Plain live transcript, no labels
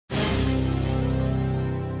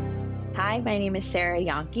Hi, my name is Sarah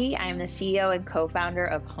Jahnke. I'm the CEO and co-founder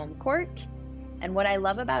of Homecourt. And what I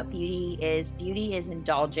love about beauty is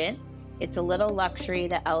indulgent. It's a little luxury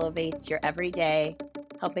that elevates your everyday,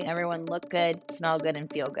 helping everyone look good, smell good, and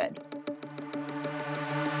feel good.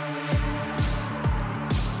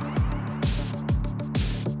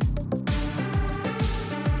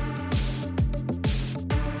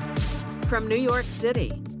 From New York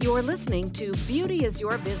City, you're listening to Beauty is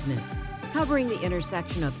Your Business, covering the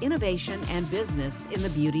intersection of innovation and business in the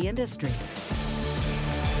beauty industry.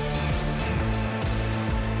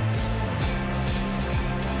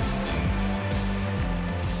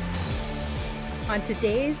 On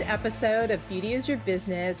today's episode of Beauty is Your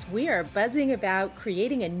Business, we are buzzing about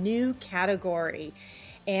creating a new category.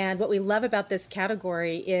 And what we love about this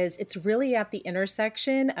category is it's really at the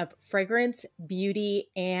intersection of fragrance, beauty,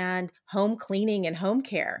 and home cleaning and home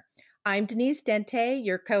care. I'm Denise Dente,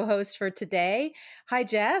 your co-host for today. Hi,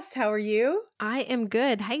 Jess. How are you? I am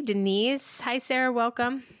good. Hi, Denise. Hi, Sarah.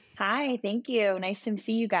 Welcome. Hi, thank you. Nice to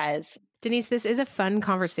see you guys. Denise, this is a fun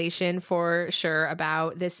conversation for sure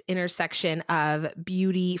about this intersection of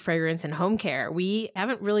beauty, fragrance, and home care. We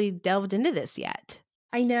haven't really delved into this yet.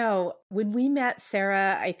 I know. When we met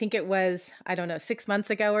Sarah, I think it was, 6 months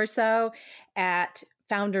ago or so at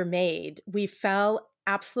Founder Made, we fell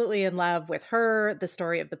absolutely in love with her, the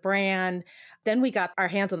story of the brand. Then we got our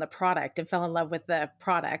hands on the product and fell in love with the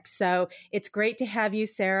product. So it's great to have you,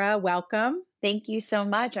 Sarah. Welcome. Thank you so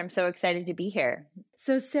much. I'm so excited to be here.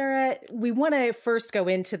 So Sarah, we want to first go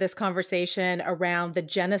into this conversation around the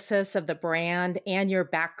genesis of the brand and your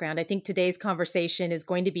background. I think today's conversation is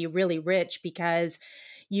going to be really rich because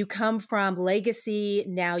you come from legacy.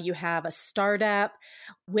 Now you have a startup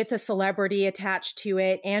with a celebrity attached to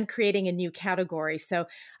it and creating a new category. So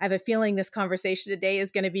I have a feeling this conversation today is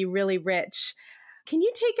going to be really rich. Can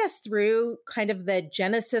you take us through kind of the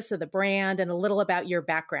genesis of the brand and a little about your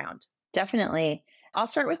background? Definitely. I'll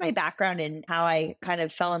start with my background and how I kind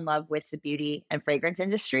of fell in love with the beauty and fragrance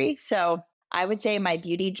industry. So I would say my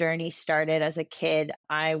beauty journey started as a kid.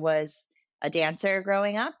 I was a dancer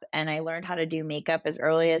growing up, and I learned how to do makeup as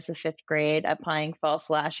early as the 5th grade, applying false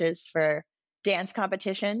lashes for dance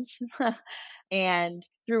competitions. And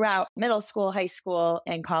throughout middle school, high school,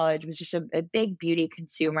 and college was just a big beauty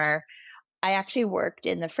consumer. I actually worked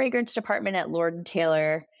in the fragrance department at Lord &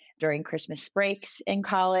 Taylor during Christmas breaks in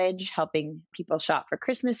college, helping people shop for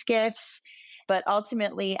Christmas gifts. But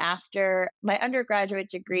ultimately, after my undergraduate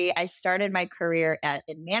degree, I started my career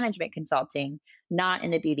in management consulting, not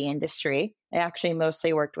in the beauty industry. I actually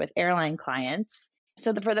mostly worked with airline clients.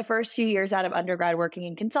 So for the first few years out of undergrad working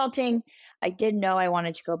in consulting, I did know I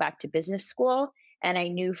wanted to go back to business school. And I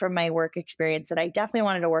knew from my work experience that I definitely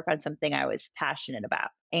wanted to work on something I was passionate about.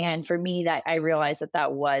 And for me, that I realized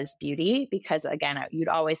that was beauty because, again, you'd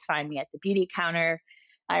always find me at the beauty counter.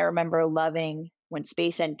 I remember loving when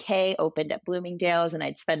Space NK opened at Bloomingdale's, and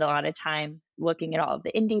I'd spend a lot of time looking at all of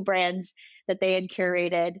the indie brands that they had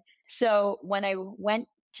curated. So when I went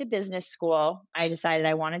to business school, I decided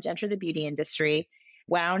I wanted to enter the beauty industry,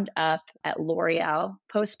 wound up at L'Oreal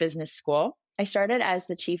post-business school. I started as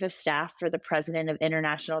the chief of staff for the president of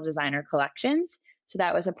International Designer Collections. So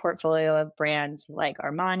that was a portfolio of brands like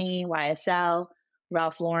Armani, YSL,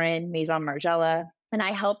 Ralph Lauren, Maison Margiela. And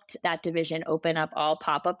I helped that division open up all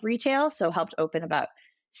pop-up retail. So helped open about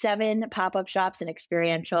 7 pop-up shops and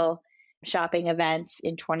experiential shopping events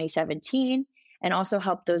in 2017. And also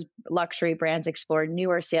helped those luxury brands explore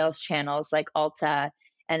newer sales channels like Ulta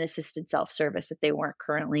and assisted self-service that they weren't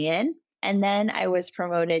currently in. And then I was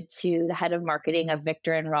promoted to the head of marketing of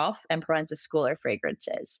Viktor and Rolf and Proenza Schouler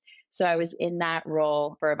fragrances. So I was in that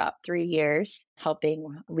role for about 3 years, helping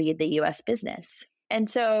lead the US business. And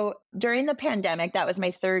so during the pandemic, that was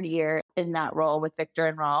my 3rd year in that role with Viktor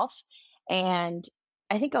and Rolf. And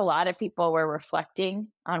I think a lot of people were reflecting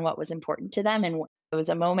on what was important to them. And it was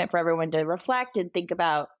a moment for everyone to reflect and think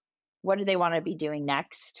about what do they want to be doing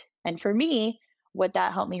next. And for me, what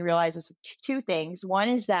that helped me realize was 2 things. One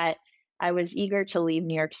is that I was eager to leave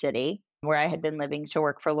New York City, where I had been living, to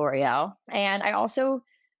work for L'Oreal. And I also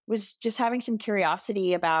was just having some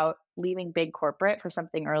curiosity about leaving big corporate for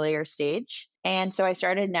something earlier stage. And so I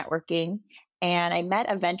started networking, and I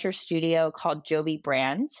met a venture studio called Joby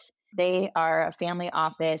Brands. They are a family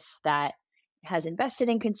office that has invested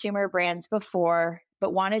in consumer brands before,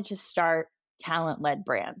 but wanted to start talent-led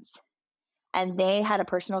brands. And they had a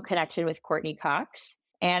personal connection with Courtney Cox.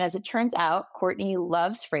 And as it turns out, Courtney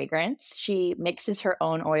loves fragrance. She mixes her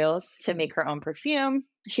own oils to make her own perfume.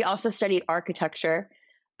 She also studied architecture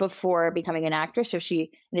before becoming an actress. So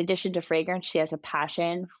she, in addition to fragrance, she has a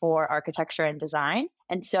passion for architecture and design.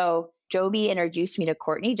 And so Joby introduced me to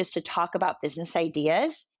Courtney just to talk about business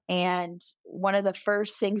ideas. And one of the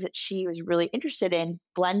first things that she was really interested in,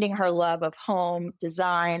 blending her love of home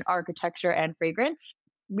design, architecture, and fragrance,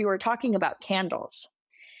 we were talking about candles.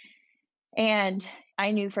 And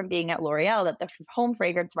I knew from being at L'Oreal that the home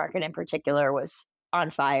fragrance market in particular was on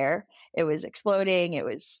fire. It was exploding. It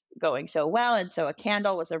was going so well. And so a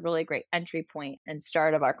candle was a really great entry point and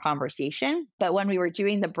start of our conversation. But when we were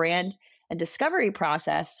doing the brand and discovery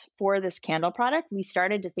process for this candle product, we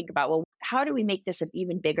started to think about, well, how do we make this an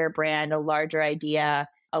even bigger brand, a larger idea,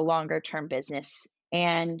 a longer term business?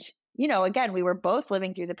 And again, we were both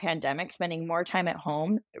living through the pandemic, spending more time at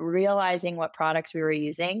home, realizing what products we were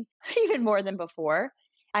using, even more than before.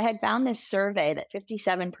 I had found this survey that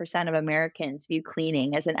 57% of Americans view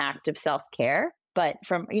cleaning as an act of self-care. But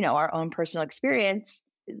from, our own personal experience,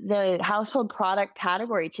 the household product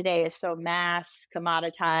category today is so mass,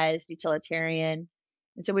 commoditized, utilitarian.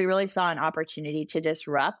 And so we really saw an opportunity to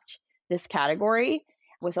disrupt this category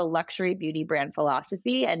with a luxury beauty brand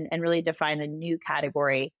philosophy and really define a new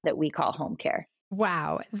category that we call home care.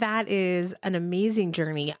 Wow, that is an amazing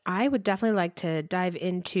journey. I would definitely like to dive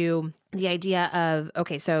into the idea of,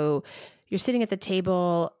 okay, so you're sitting at the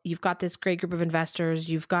table, you've got this great group of investors,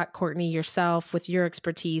 you've got Courtney yourself with your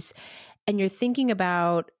expertise, and you're thinking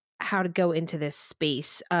about how to go into this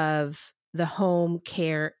space of the home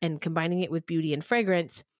care and combining it with beauty and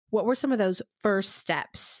fragrance. What were some of those first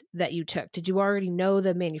steps that you took? Did you already know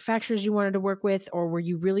the manufacturers you wanted to work with, or were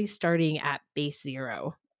you really starting at base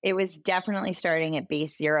zero? It was definitely starting at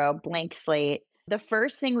base zero, blank slate. The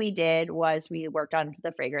first thing we did was we worked on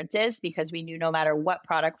the fragrances because we knew no matter what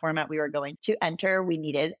product format we were going to enter, we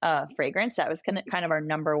needed a fragrance. That was kind of our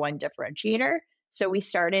number one differentiator. So we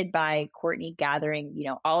started by Courtney gathering,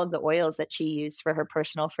 all of the oils that she used for her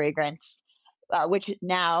personal fragrance, which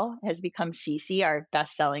now has become CC, our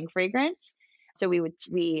best-selling fragrance. So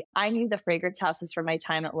I knew the fragrance houses from my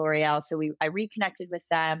time at L'Oreal. So I reconnected with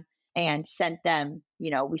them and sent them,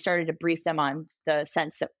 we started to brief them on the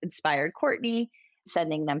scents that inspired Courtney,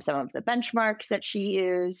 sending them some of the benchmarks that she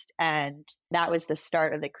used. And that was the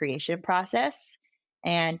start of the creation process.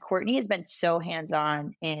 And Courtney has been so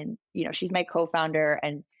hands-on in, she's my co-founder,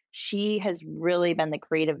 and she has really been the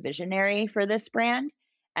creative visionary for this brand.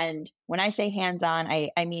 And when I say hands-on,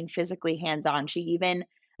 I mean physically hands-on. She even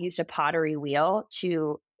used a pottery wheel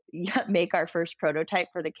to make our first prototype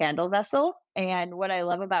for the candle vessel. And what I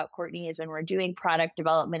love about Courtney is when we're doing product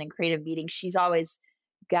development and creative meetings, she's always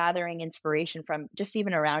gathering inspiration from just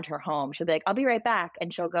even around her home. She'll be like, I'll be right back.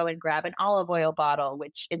 And she'll go and grab an olive oil bottle,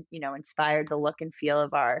 which, inspired the look and feel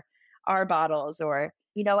of our bottles. Or,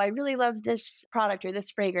 I really love this product or this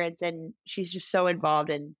fragrance. And she's just so involved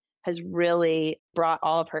and has really brought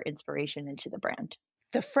all of her inspiration into the brand.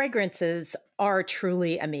 The fragrances are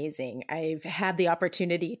truly amazing. I've had the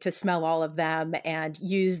opportunity to smell all of them and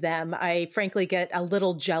use them. I frankly get a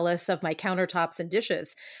little jealous of my countertops and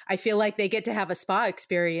dishes. I feel like they get to have a spa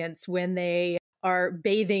experience when they are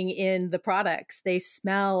bathing in the products. They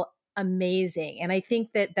smell amazing. And I think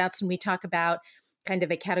that that's when we talk about kind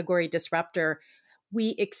of a category disruptor.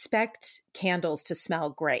 We expect candles to smell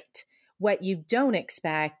great. What you don't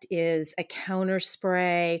expect is a counter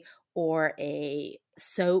spray or a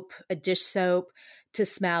soap, a dish soap, to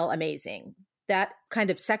smell amazing. That kind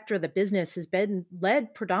of sector of the business has been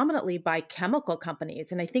led predominantly by chemical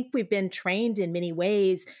companies. And I think we've been trained in many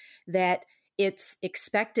ways that it's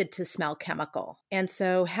expected to smell chemical. And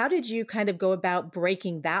so how did you kind of go about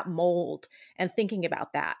breaking that mold and thinking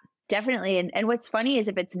about that? Definitely. And what's funny is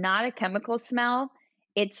if it's not a chemical smell,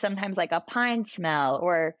 it's sometimes like a pine smell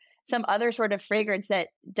or some other sort of fragrance that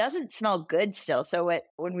doesn't smell good still. So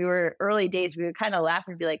when we were early days, we would kind of laugh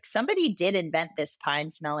and be like, somebody did invent this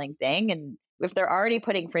pine smelling thing. And if they're already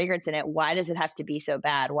putting fragrance in it, why does it have to be so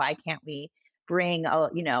bad? Why can't we bring a,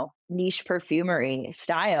 niche perfumery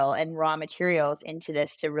style and raw materials into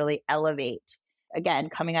this to really elevate? Again,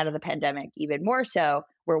 coming out of the pandemic, even more so,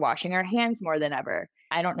 we're washing our hands more than ever.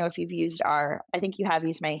 I don't know if you've used I think you have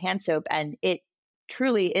used my hand soap, and it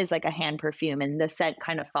truly is like a hand perfume, and the scent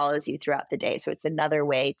kind of follows you throughout the day. So it's another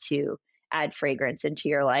way to add fragrance into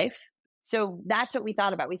your life. So that's what we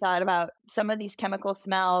thought about. We thought about some of these chemical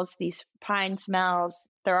smells, these pine smells,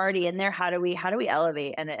 they're already in there. How do we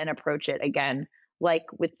elevate and approach it again, like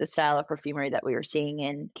with the style of perfumery that we were seeing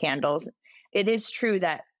in candles? It is true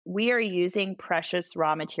that we are using precious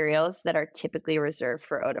raw materials that are typically reserved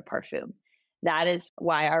for eau de parfum. That is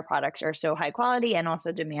why our products are so high quality and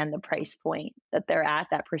also demand the price point that they're at,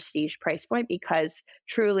 that prestige price point, because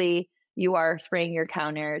truly you are spraying your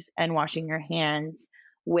counters and washing your hands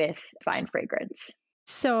with fine fragrance.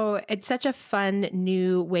 So it's such a fun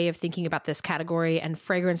new way of thinking about this category, and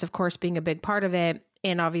fragrance, of course, being a big part of it.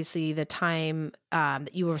 And obviously the time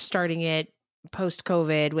that you were starting it post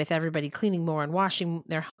COVID with everybody cleaning more and washing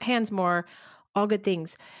their hands more, all good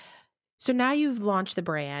things. So now you've launched the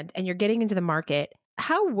brand and you're getting into the market.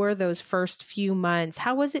 How were those first few months?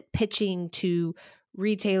 How was it pitching to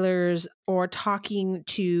retailers or talking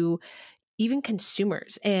to even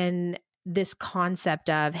consumers and this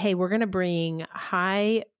concept of, hey, we're going to bring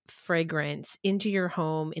high fragrance into your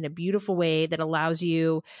home in a beautiful way that allows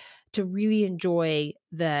you to really enjoy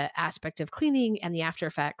the aspect of cleaning and the after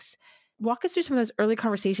effects? Walk us through some of those early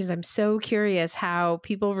conversations. I'm so curious how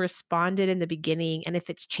people responded in the beginning and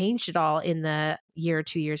if it's changed at all in the year or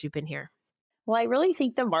 2 years you've been here. Well, I really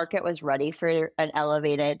think the market was ready for an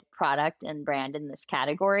elevated product and brand in this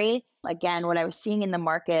category. Again, what I was seeing in the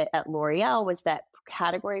market at L'Oreal was that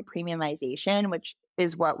category premiumization, which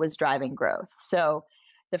is what was driving growth. So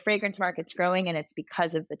the fragrance market's growing, and it's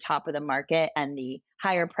because of the top of the market and the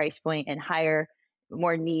higher price point and higher,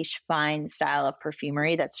 more niche, fine style of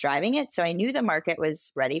perfumery that's driving it. So I knew the market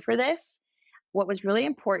was ready for this. What was really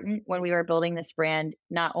important when we were building this brand,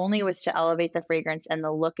 not only was to elevate the fragrance and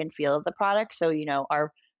the look and feel of the product. So,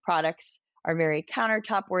 our products are very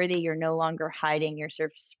countertop worthy. You're no longer hiding your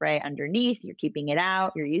surface spray underneath. You're keeping it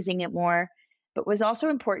out. You're using it more. But was also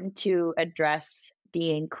important to address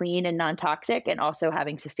being clean and non-toxic and also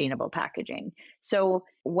having sustainable packaging. So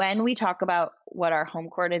when we talk about what our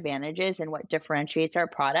Homecourt advantage is and what differentiates our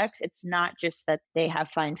products, it's not just that they have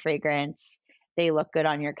fine fragrance, they look good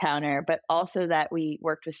on your counter, but also that we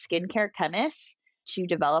worked with skincare chemists to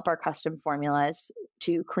develop our custom formulas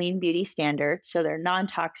to clean beauty standards. So they're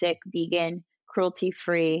non-toxic, vegan,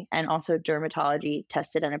 cruelty-free, and also dermatology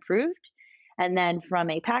tested and approved. And then from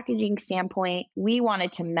a packaging standpoint, we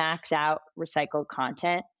wanted to max out recycled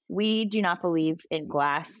content. We do not believe in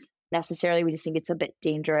glass necessarily. We just think it's a bit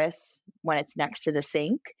dangerous when it's next to the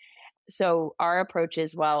sink. So our approach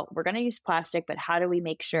is, well, we're going to use plastic, but how do we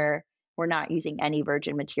make sure we're not using any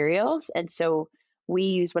virgin materials? And so we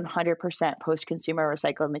use 100% post-consumer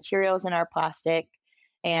recycled materials in our plastic,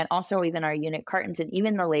 and also even our unit cartons and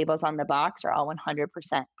even the labels on the box are all 100%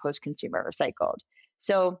 post-consumer recycled.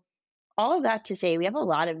 So all of that to say, we have a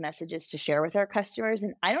lot of messages to share with our customers.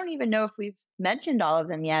 And I don't even know if we've mentioned all of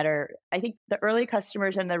them yet, or I think the early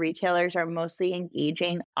customers and the retailers are mostly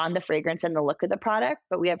engaging on the fragrance and the look of the product,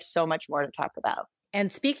 but we have so much more to talk about.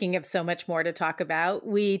 And speaking of so much more to talk about,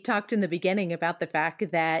 we talked in the beginning about the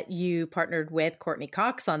fact that you partnered with Courtney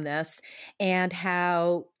Cox on this and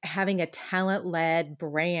how having a talent-led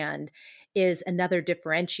brand is another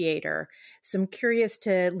differentiator. So I'm curious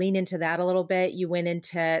to lean into that a little bit. You went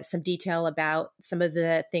into some detail about some of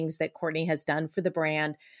the things that Courtney has done for the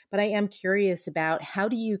brand, but I am curious about how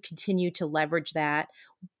do you continue to leverage that?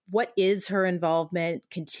 What is her involvement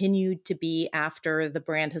continued to be after the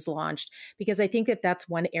brand has launched? Because I think that that's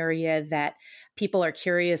one area that people are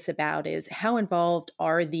curious about is how involved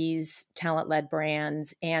are these talent-led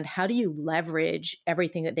brands and how do you leverage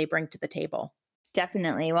everything that they bring to the table?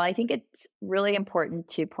 Definitely. Well, I think it's really important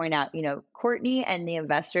to point out, Courtney and the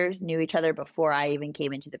investors knew each other before I even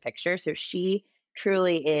came into the picture. So she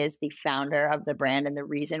truly is the founder of the brand and the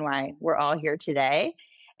reason why we're all here today.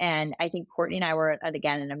 And I think Courtney and I were,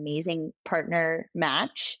 again, an amazing partner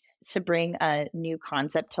match to bring a new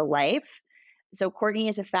concept to life. So Courtney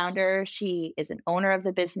is a founder. She is an owner of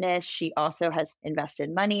the business. She also has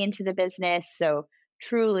invested money into the business. So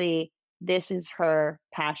truly, this is her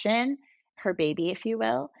passion, her baby, if you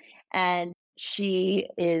will. And she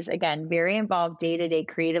is, again, very involved day-to-day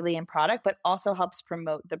creatively in product, but also helps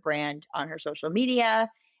promote the brand on her social media.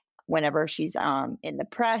 Whenever she's in the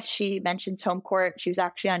press, she mentions Homecourt. She was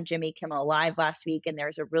actually on Jimmy Kimmel Live last week, and there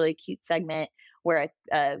was a really cute segment where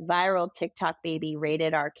a viral TikTok baby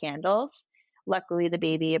rated our candles. Luckily, the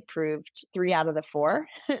baby approved 3 out of the 4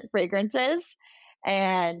 fragrances.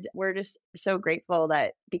 And we're just so grateful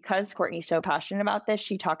that because Courtney's so passionate about this,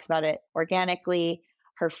 she talks about it organically.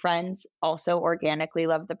 Her friends also organically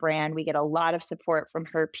love the brand. We get a lot of support from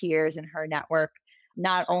her peers and her network,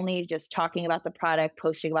 not only just talking about the product,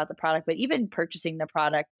 posting about the product, but even purchasing the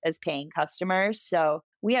product as paying customers. So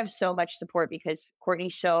we have so much support because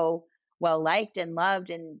Courtney's so well liked and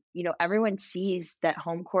loved. And, everyone sees that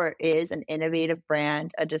Homecourt is an innovative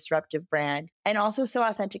brand, a disruptive brand, and also so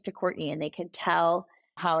authentic to Courtney. And they can tell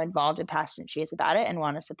how involved and passionate she is about it and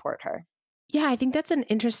want to support her. Yeah, I think that's an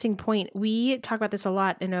interesting point. We talk about this a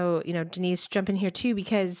lot. I know, Denise, jump in here too,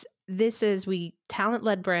 because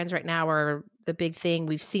talent-led brands right now are the big thing.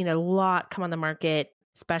 We've seen a lot come on the market,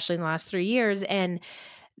 especially in the last 3 years. And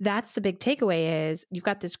that's the big takeaway is you've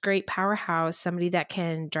got this great powerhouse, somebody that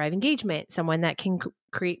can drive engagement, someone that can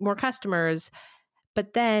create more customers.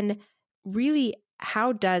 But then really,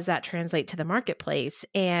 how does that translate to the marketplace?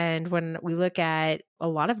 And when we look at a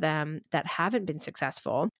lot of them that haven't been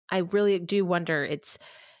successful, I really do wonder it's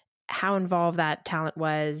how involved that talent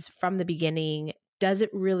was from the beginning. Does it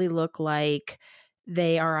really look like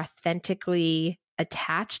they are authentically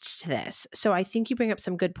attached to this? So I think you bring up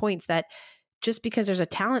some good points that just because there's a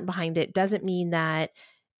talent behind it doesn't mean that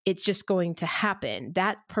it's just going to happen.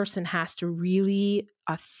 That person has to really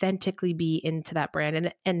authentically be into that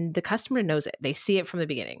brand, and the customer knows it. They see it from the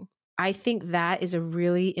beginning. I think that is a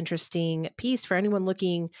really interesting piece for anyone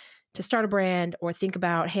looking to start a brand or think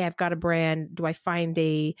about, hey, I've got a brand. Do I find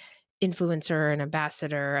a influencer, an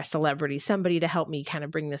ambassador, a celebrity, somebody to help me kind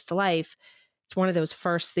of bring this to life? It's one of those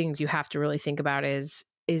first things you have to really think about is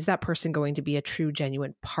that person going to be a true,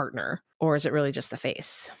 genuine partner, or is it really just the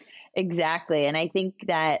face? Exactly. And I think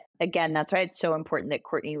that, again, that's why it's so important that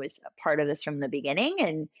Courtney was a part of this from the beginning.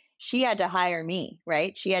 And she had to hire me,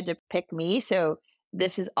 right? She had to pick me. So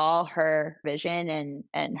this is all her vision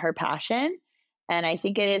and her passion. And I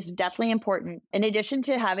think it is definitely important. In addition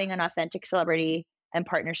to having an authentic celebrity and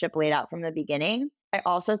partnership laid out from the beginning, I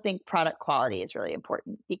also think product quality is really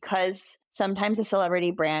important, because sometimes a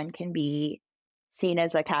celebrity brand can be seen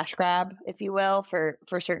as a cash grab, if you will, for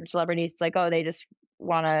certain celebrities. It's like, oh, they just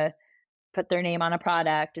want to put their name on a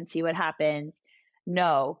product and see what happens.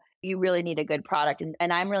 No, you really need a good product.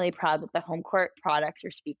 And I'm really proud that the Homecourt products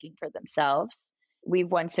are speaking for themselves. We've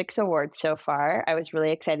won 6 awards so far. I was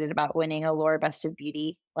really excited about winning a Allure Best of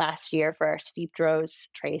Beauty last year for our Steep Rose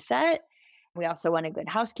tray set. We also won a Good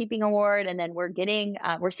Housekeeping Award. And then we're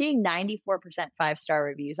seeing 94% 5-star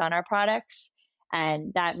reviews on our products.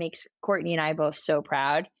 And that makes Courtney and I both so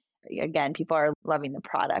proud. Again, people are loving the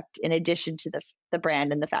product in addition to the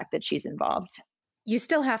brand and the fact that she's involved. You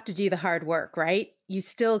still have to do the hard work, right? You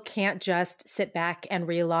still can't just sit back and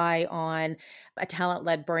rely on a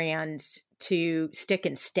talent-led brand to stick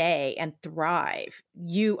and stay and thrive.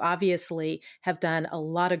 You obviously have done a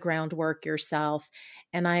lot of groundwork yourself.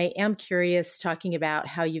 And I am curious, talking about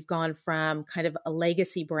how you've gone from kind of a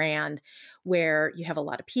legacy brand where you have a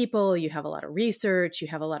lot of people, you have a lot of research, you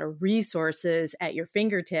have a lot of resources at your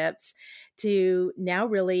fingertips, to now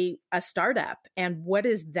really a startup. And what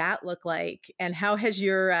does that look like? And how has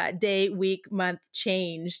your day, week, month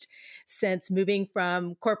changed since moving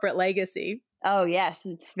from corporate legacy? Oh, yes,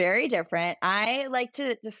 it's very different. I like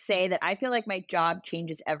to just say that I feel like my job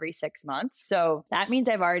changes every 6 months. So that means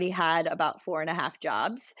I've already had about 4.5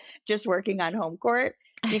 jobs just working on Homecourt,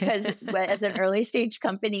 because as an early stage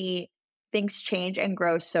company, things change and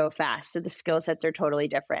grow so fast. So the skill sets are totally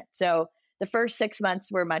different. So the first 6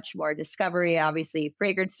 months were much more discovery, obviously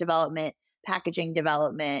fragrance development, packaging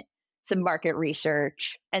development, some market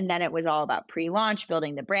research. And then it was all about pre-launch,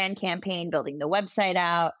 building the brand campaign, building the website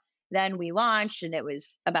out. Then we launched, and it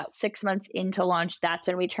was about 6 months into launch. That's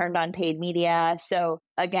when we turned on paid media. So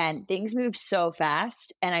again, things move so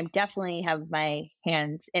fast, and I definitely have my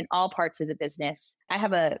hands in all parts of the business. I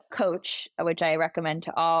have a coach, which I recommend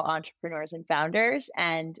to all entrepreneurs and founders.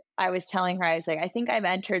 And I was telling her, I was like, I think I've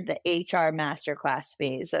entered the HR masterclass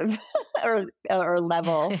phase of or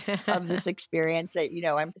level of this experience that,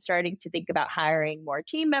 I'm starting to think about hiring more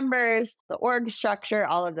team members, the org structure,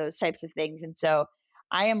 all of those types of things. And so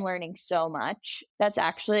I am learning so much. That's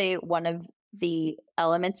actually one of the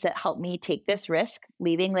elements that helped me take this risk,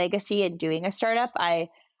 leaving legacy and doing a startup. I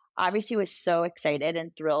obviously was so excited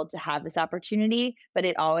and thrilled to have this opportunity, but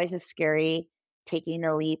it always is scary taking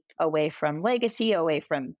a leap away from legacy, away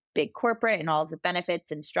from big corporate and all the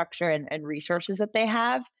benefits and structure and resources that they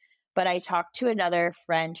have. But I talked to another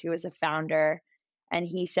friend who was a founder, and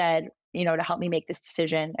he said, to help me make this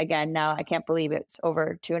decision, again, now I can't believe it's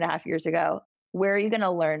over 2.5 years ago, where are you going to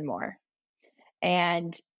learn more?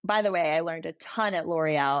 And by the way, I learned a ton at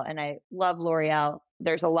L'Oreal, and I love L'Oreal.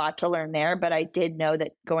 There's a lot to learn there, but I did know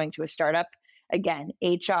that going to a startup, again,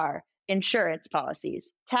 HR, insurance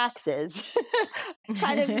policies, taxes,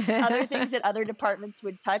 kind of other things that other departments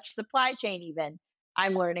would touch, supply chain even.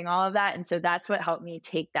 I'm learning all of that. And so that's what helped me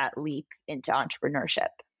take that leap into entrepreneurship.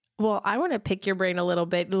 Well, I want to pick your brain a little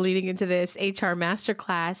bit leading into this HR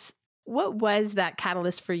masterclass. What was that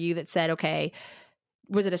catalyst for you that said, okay,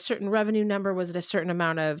 was it a certain revenue number? Was it a certain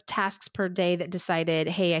amount of tasks per day that decided,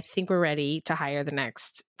 hey, I think we're ready to hire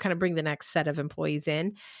bring the next set of employees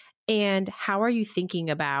in? And how are you thinking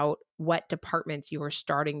about what departments you are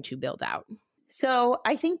starting to build out? So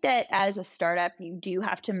I think that as a startup, you do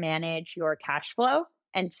have to manage your cash flow.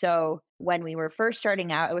 And so when we were first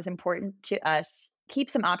starting out, it was important to us keep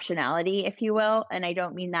some optionality, if you will. And I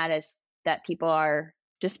don't mean that as that people are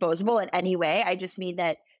disposable in any way. I just mean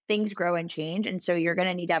that things grow and change. And so you're going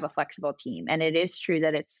to need to have a flexible team. And it is true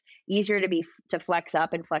that it's easier to flex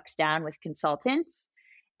up and flex down with consultants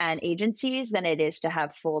and agencies than it is to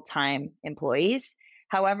have full-time employees.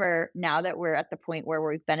 However, now that we're at the point where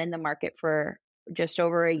we've been in the market for just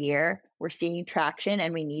over a year, we're seeing traction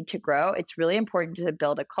and we need to grow. It's really important to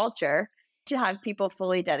build a culture to have people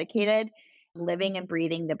fully dedicated, living and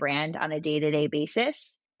breathing the brand on a day-to-day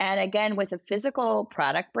basis. And again, with a physical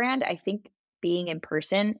product brand, I think being in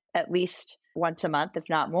person at least once a month, if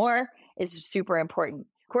not more, is super important.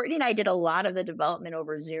 Courtney and I did a lot of the development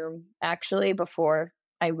over Zoom actually before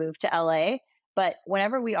I moved to LA. But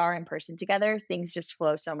whenever we are in person together, things just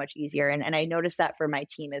flow so much easier. And I noticed that for my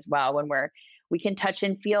team as well. When we can touch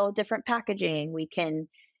and feel different packaging, we can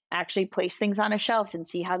actually place things on a shelf and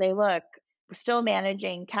see how they look. We're still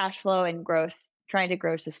managing cash flow and growth, trying to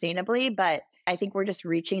grow sustainably. But I think we're just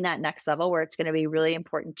reaching that next level where it's going to be really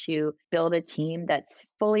important to build a team that's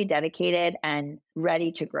fully dedicated and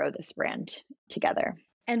ready to grow this brand together.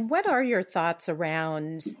 And what are your thoughts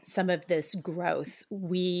around some of this growth?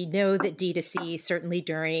 We know that D2C, certainly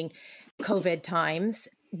during COVID times,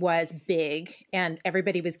 was big and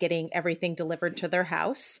everybody was getting everything delivered to their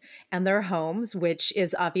house and their homes, which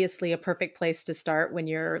is obviously a perfect place to start when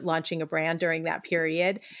you're launching a brand during that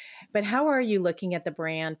period. But how are you looking at the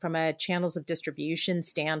brand from a channels of distribution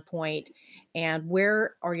standpoint? And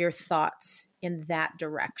where are your thoughts in that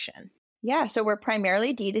direction? Yeah, so we're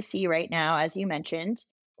primarily D2C right now, as you mentioned.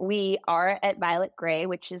 We are at Violet Grey,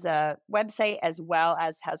 which is a website as well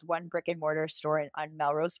as has one brick and mortar store on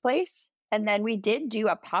Melrose Place. And then we did do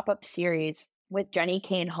a pop-up series with Jenny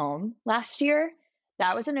Kane Home last year.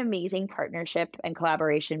 That was an amazing partnership and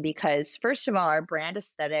collaboration because, first of all, our brand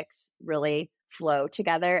aesthetics really flow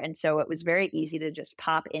together. And so it was very easy to just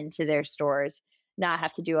pop into their stores, not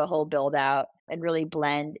have to do a whole build out and really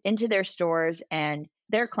blend into their stores. And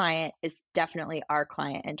their client is definitely our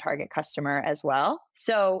client and target customer as well.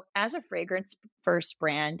 So as a fragrance first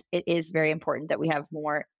brand, it is very important that we have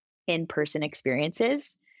more in-person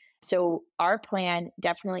experiences. So our plan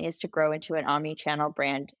definitely is to grow into an omni-channel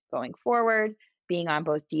brand going forward, being on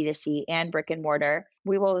both D2C and brick and mortar.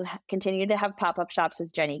 We will continue to have pop-up shops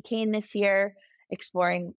with Jenny Kane this year,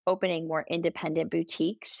 exploring opening more independent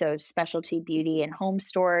boutiques, so specialty beauty and home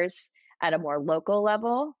stores at a more local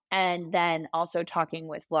level, and then also talking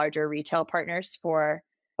with larger retail partners for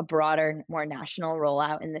a broader, more national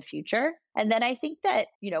rollout in the future. And then I think that,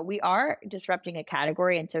 we are disrupting a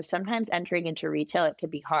category. And so sometimes entering into retail, it can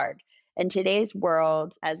be hard. In today's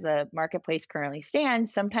world, as the marketplace currently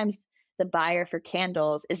stands, sometimes the buyer for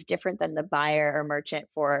candles is different than the buyer or merchant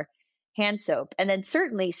for hand soap. And then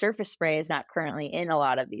certainly surface spray is not currently in a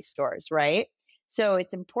lot of these stores, right? So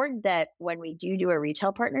it's important that when we do a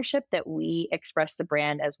retail partnership that we express the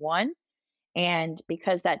brand as one. And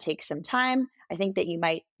because that takes some time, I think that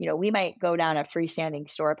we might go down a freestanding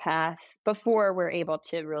store path before we're able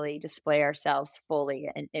to really display ourselves fully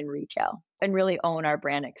in retail and really own our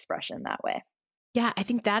brand expression that way. Yeah, I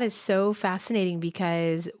think that is so fascinating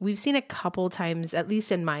because we've seen a couple times, at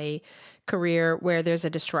least in my career, where there's a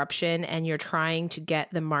disruption and you're trying to get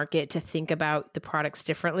the market to think about the products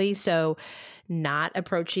differently. So not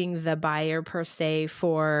approaching the buyer per se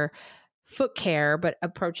for foot care, but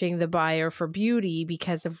approaching the buyer for beauty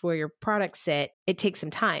because of where your products sit, it takes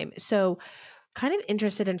some time. So kind of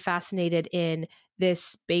interested and fascinated in this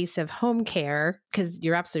space of home care, because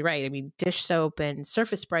you're absolutely right. I mean, dish soap and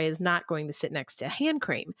surface spray is not going to sit next to hand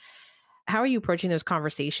cream. How are you approaching those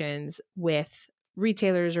conversations with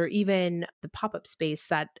retailers or even the pop-up space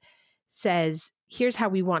that says, here's how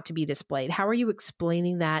we want to be displayed? How are you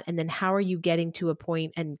explaining that? And then how are you getting to a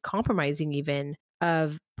point and compromising even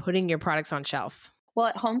of putting your products on shelf? Well,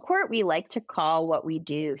 at Homecourt, we like to call what we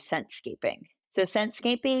do scentscaping. So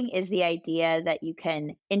scentscaping is the idea that you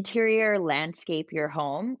can interior landscape your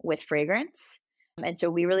home with fragrance. And so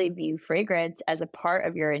we really view fragrance as a part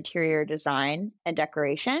of your interior design and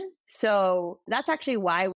decoration. So that's actually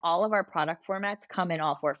why all of our product formats come in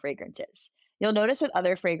all 4 fragrances. You'll notice with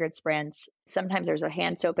other fragrance brands, sometimes there's a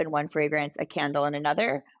hand soap in one fragrance, a candle in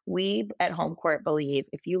another. We at Homecourt believe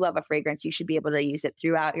if you love a fragrance, you should be able to use it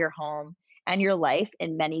throughout your home and your life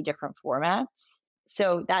in many different formats.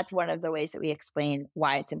 So that's one of the ways that we explain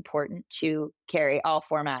why it's important to carry all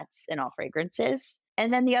formats and all fragrances.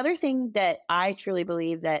 And then the other thing that I truly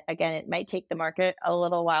believe that, again, it might take the market a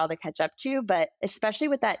little while to catch up to, but especially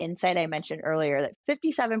with that insight I mentioned earlier, that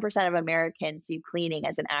 57% of Americans view cleaning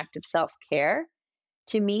as an act of self-care.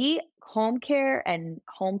 To me, home care and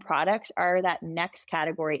home products are that next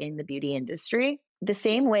category in the beauty industry. the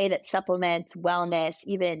same way that supplements, wellness,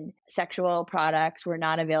 even sexual products were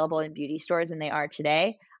not available in beauty stores and they are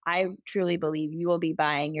today, I truly believe you will be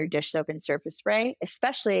buying your dish soap and surface spray,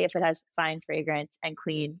 especially if it has fine fragrance and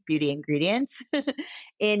clean beauty ingredients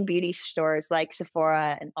in beauty stores like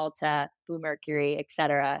Sephora and Ulta, Bluemercury,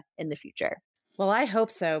 etc. in the future. Well, I hope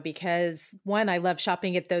so, because one, I love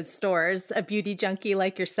shopping at those stores, a beauty junkie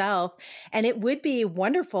like yourself. And it would be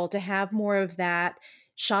wonderful to have more of that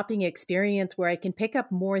shopping experience where I can pick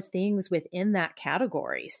up more things within that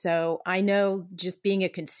category. So I know just being a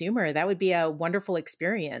consumer, that would be a wonderful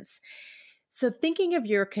experience. So thinking of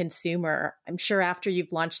your consumer, I'm sure after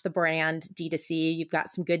you've launched the brand D2C, you've got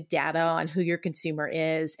some good data on who your consumer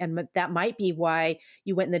is. And that might be why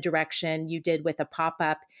you went in the direction you did with a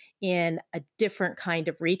pop-up in a different kind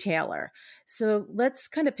of retailer. So let's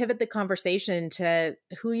kind of pivot the conversation to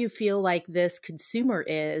who you feel like this consumer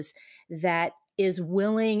is that is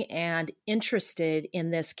willing and interested in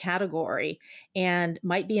this category and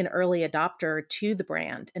might be an early adopter to the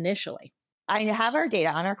brand initially. I have our data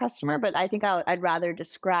on our customer, but I think I'd rather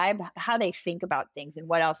describe how they think about things and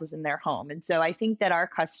what else is in their home. And so I think that our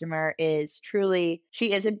customer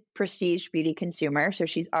she is a prestige beauty consumer. So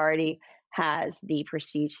she's already has the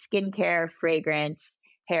prestige skincare, fragrance,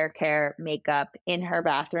 hair care, makeup in her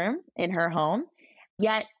bathroom, in her home.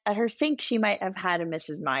 Yet at her sink, she might have had a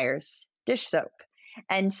Mrs. Meyer's dish soap.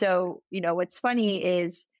 And so, what's funny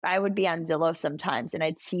is I would be on Zillow sometimes and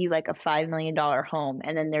I'd see like a $5 million home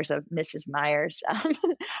and then there's a Mrs. Meyer's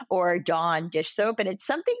or Dawn dish soap and it's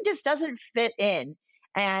something just doesn't fit in.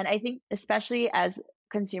 And I think especially as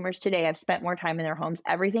consumers today have spent more time in their homes,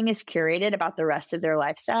 everything is curated about the rest of their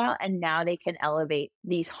lifestyle. And now they can elevate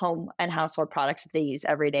these home and household products that they use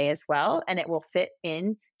every day as well. And it will fit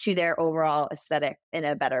in to their overall aesthetic in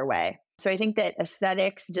a better way. So I think that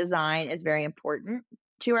aesthetics design is very important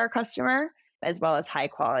to our customer, as well as high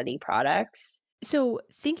quality products. So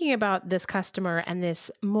thinking about this customer and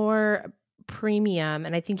this more premium,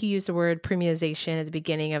 and I think you used the word premiumization at the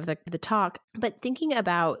beginning of the talk, but thinking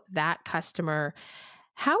about that customer,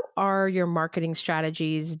 how are your marketing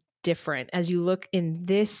strategies different as you look in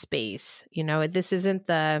this space? This isn't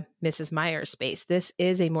the Mrs. Meyer space. This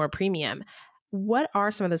is a more premium. What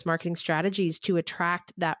are some of those marketing strategies to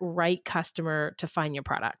attract that right customer to find your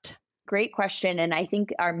product? Great question. And I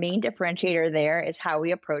think our main differentiator there is how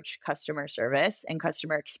we approach customer service and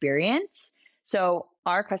customer experience. So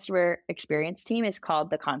our customer experience team is called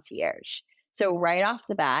the concierge. So right off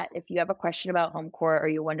the bat, if you have a question about Homecourt or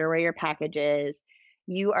you wonder where your package is,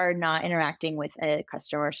 you are not interacting with a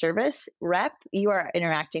customer service rep. You are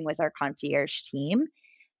interacting with our concierge team.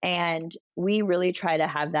 And we really try to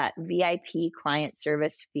have that VIP client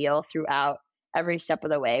service feel throughout every step of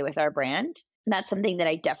the way with our brand. And that's something that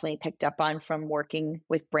I definitely picked up on from working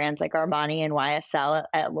with brands like Armani and YSL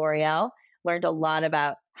at L'Oreal. Learned a lot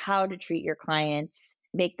about how to treat your clients,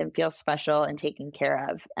 make them feel special and taken care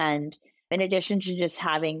of. And in addition to just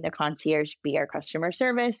having the concierge be our customer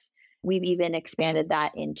service, we've even expanded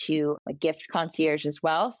that into a gift concierge as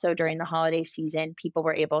well. So during the holiday season, people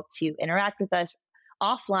were able to interact with us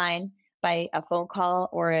offline by a phone call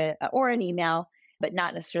or an email, but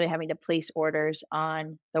not necessarily having to place orders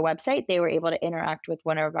on the website. They were able to interact with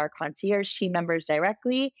one of our concierge team members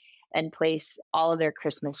directly and place all of their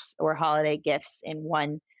Christmas or holiday gifts in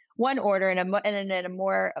one order in a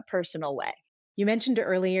more personal way. You mentioned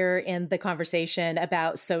earlier in the conversation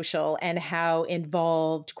about social and how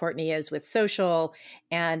involved Courtney is with social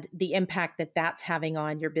and the impact that that's having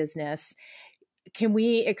on your business. Can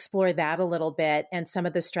we explore that a little bit and some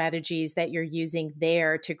of the strategies that you're using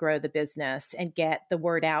there to grow the business and get the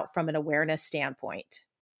word out from an awareness standpoint?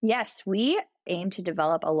 Yes, we aim to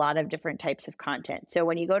develop a lot of different types of content. So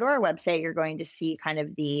when you go to our website, you're going to see kind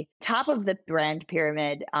of the top of the brand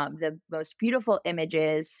pyramid, the most beautiful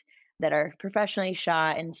images that are professionally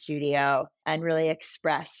shot in studio and really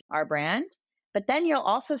express our brand. But then you'll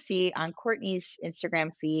also see on Courtney's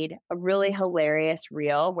Instagram feed a really hilarious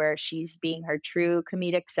reel where she's being her true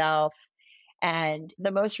comedic self. And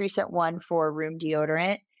the most recent one for our room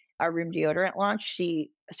deodorant launch,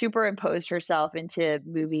 she superimposed herself into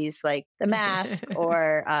movies like The Mask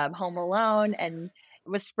or Home Alone and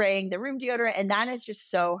was spraying the room deodorant. And that is just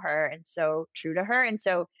so her and so true to her. And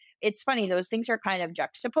so it's funny, those things are kind of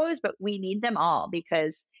juxtaposed, but we need them all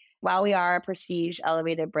because while we are a prestige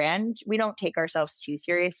elevated brand, we don't take ourselves too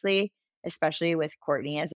seriously, especially with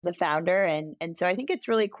Courtney as the founder. And so I think it's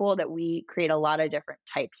really cool that we create a lot of different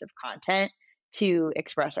types of content to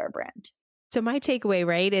express our brand. So my takeaway,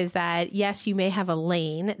 right, is that yes, you may have a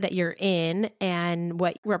lane that you're in and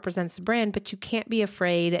what represents the brand, but you can't be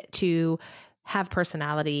afraid to have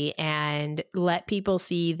personality and let people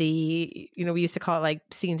see we used to call it like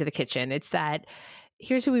seeing into the kitchen. It's that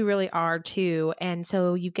here's who we really are too. And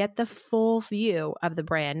so you get the full view of the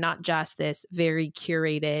brand, not just this very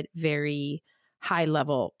curated, very high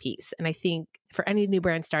level piece. And I think for any new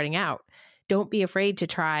brand starting out, don't be afraid to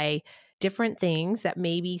try different things that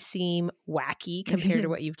maybe seem wacky compared to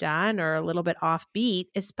what you've done or a little bit offbeat,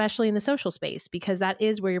 especially in the social space, because that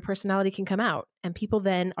is where your personality can come out. And people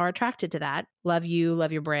then are attracted to that. Love you,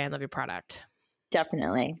 love your brand, love your product.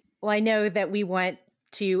 Definitely. Well, I know that we want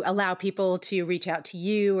to allow people to reach out to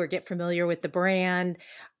you or get familiar with the brand.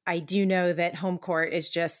 I do know that Homecourt is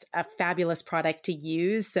just a fabulous product to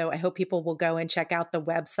use. So I hope people will go and check out the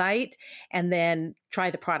website and then try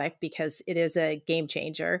the product because it is a game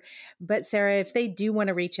changer. But Sarah, if they do want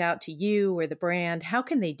to reach out to you or the brand, how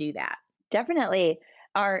can they do that? Definitely.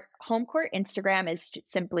 Our Homecourt Instagram is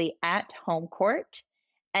simply at Homecourt.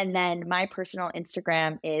 And then my personal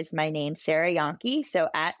Instagram is my name, Sarah Jahnke. So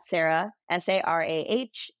at Sarah,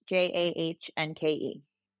 SarahJahnke.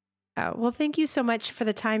 Well, thank you so much for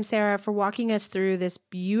the time, Sarah, for walking us through this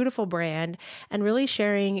beautiful brand and really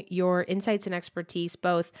sharing your insights and expertise,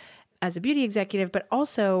 both as a beauty executive, but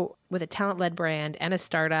also with a talent-led brand and a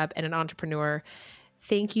startup and an entrepreneur.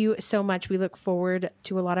 Thank you so much. We look forward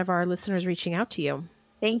to a lot of our listeners reaching out to you.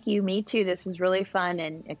 Thank you. Me too. This was really fun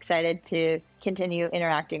and excited to continue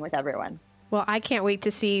interacting with everyone. Well, I can't wait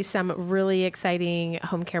to see some really exciting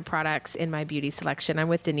home care products in my beauty selection. I'm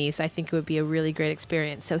with Denise. I think it would be a really great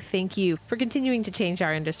experience. So thank you for continuing to change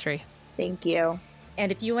our industry. Thank you.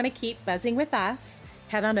 And if you want to keep buzzing with us,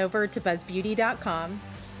 head on over to buzzbeauty.com.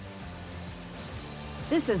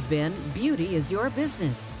 This has been Beauty is Your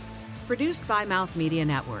Business, produced by Mouth Media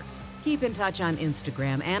Network. Keep in touch on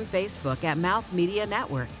Instagram and Facebook at Mouth Media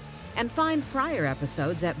Network. And find prior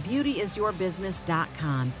episodes at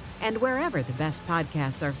beautyisyourbusiness.com and wherever the best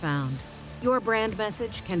podcasts are found. Your brand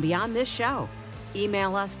message can be on this show.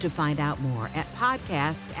 Email us to find out more at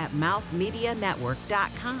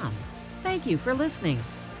podcast@mouthmedianetwork.com. Thank you for listening.